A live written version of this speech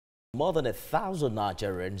More than 1,000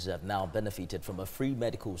 Nigerians have now benefited from a free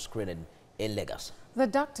medical screening in Lagos. The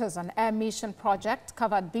Doctors on Air Mission project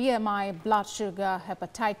covered BMI, blood sugar,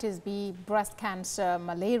 hepatitis B, breast cancer,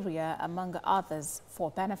 malaria, among others,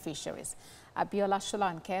 for beneficiaries. Abiola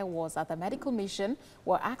Sholanke was at the medical mission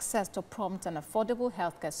where access to prompt and affordable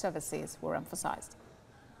healthcare services were emphasized.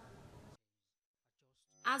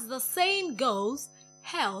 As the saying goes,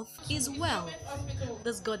 health is wealth.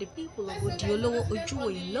 This got the people of Odiolowo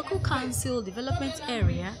Ojuwoye Local Council Development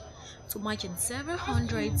Area to march in several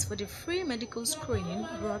hundreds for the free medical screening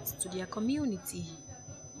brought to their community.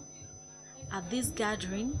 At this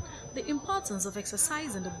gathering, the importance of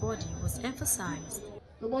exercising the body was emphasized.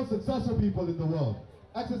 The most successful people in the world,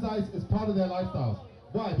 exercise is part of their lifestyle.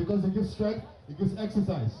 Why? Because it gives strength, it gives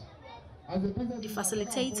exercise. The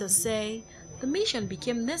facilitators say the mission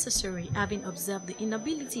became necessary having observed the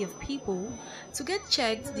inability of people to get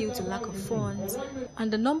checked due to lack of funds and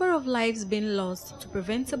the number of lives being lost to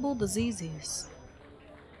preventable diseases.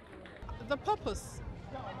 The purpose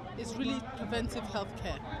is really preventive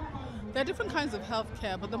healthcare. There are different kinds of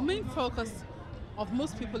healthcare, but the main focus of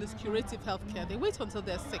most people is curative healthcare. They wait until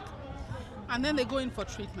they're sick and then they go in for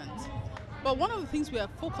treatment. But one of the things we are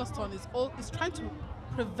focused on is trying to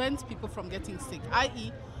prevent people from getting sick,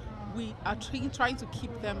 i.e. we are trying to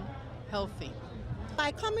keep them healthy.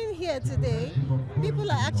 By coming here today,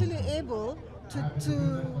 people are actually able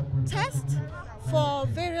to test for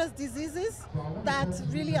various diseases that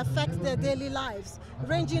really affect their daily lives,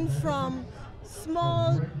 ranging from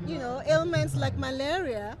small, ailments like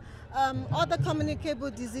malaria, other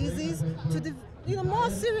communicable diseases, to the more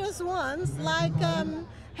serious ones like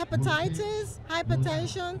hepatitis,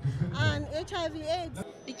 hypertension, and HIV/AIDS.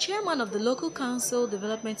 The chairman of the local council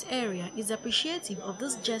development area is appreciative of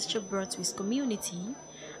this gesture brought to his community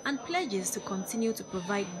and pledges to continue to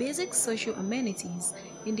provide basic social amenities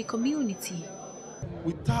in the community.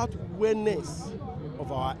 Without awareness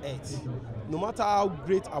of our health, no matter how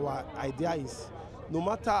great our idea is, no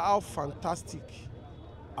matter how fantastic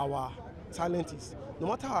our talent is, no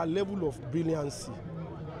matter our level of brilliancy,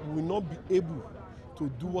 we will not be able to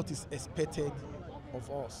do what is expected of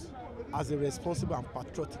us as a responsible and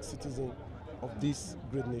patriotic citizen of this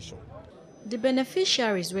great nation. The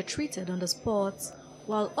beneficiaries were treated on the spot,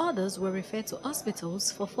 while others were referred to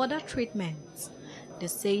hospitals for further treatment. They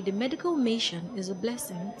say the medical mission is a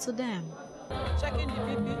blessing to them. Checking the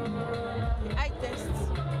BP, the eye tests,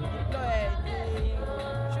 the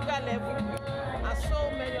sugar level, and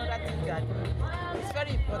so many other things that it's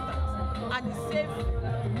very important. And it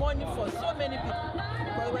saves money for so many people.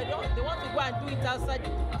 Because they want to go and do it outside,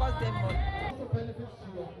 it costs them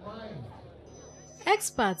money.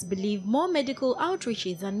 Experts believe more medical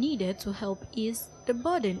outreaches are needed to help ease the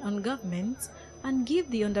burden on government and give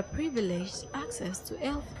the underprivileged access to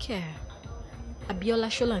health care. Abiola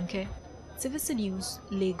Sholanke, TVC News,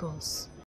 Lagos.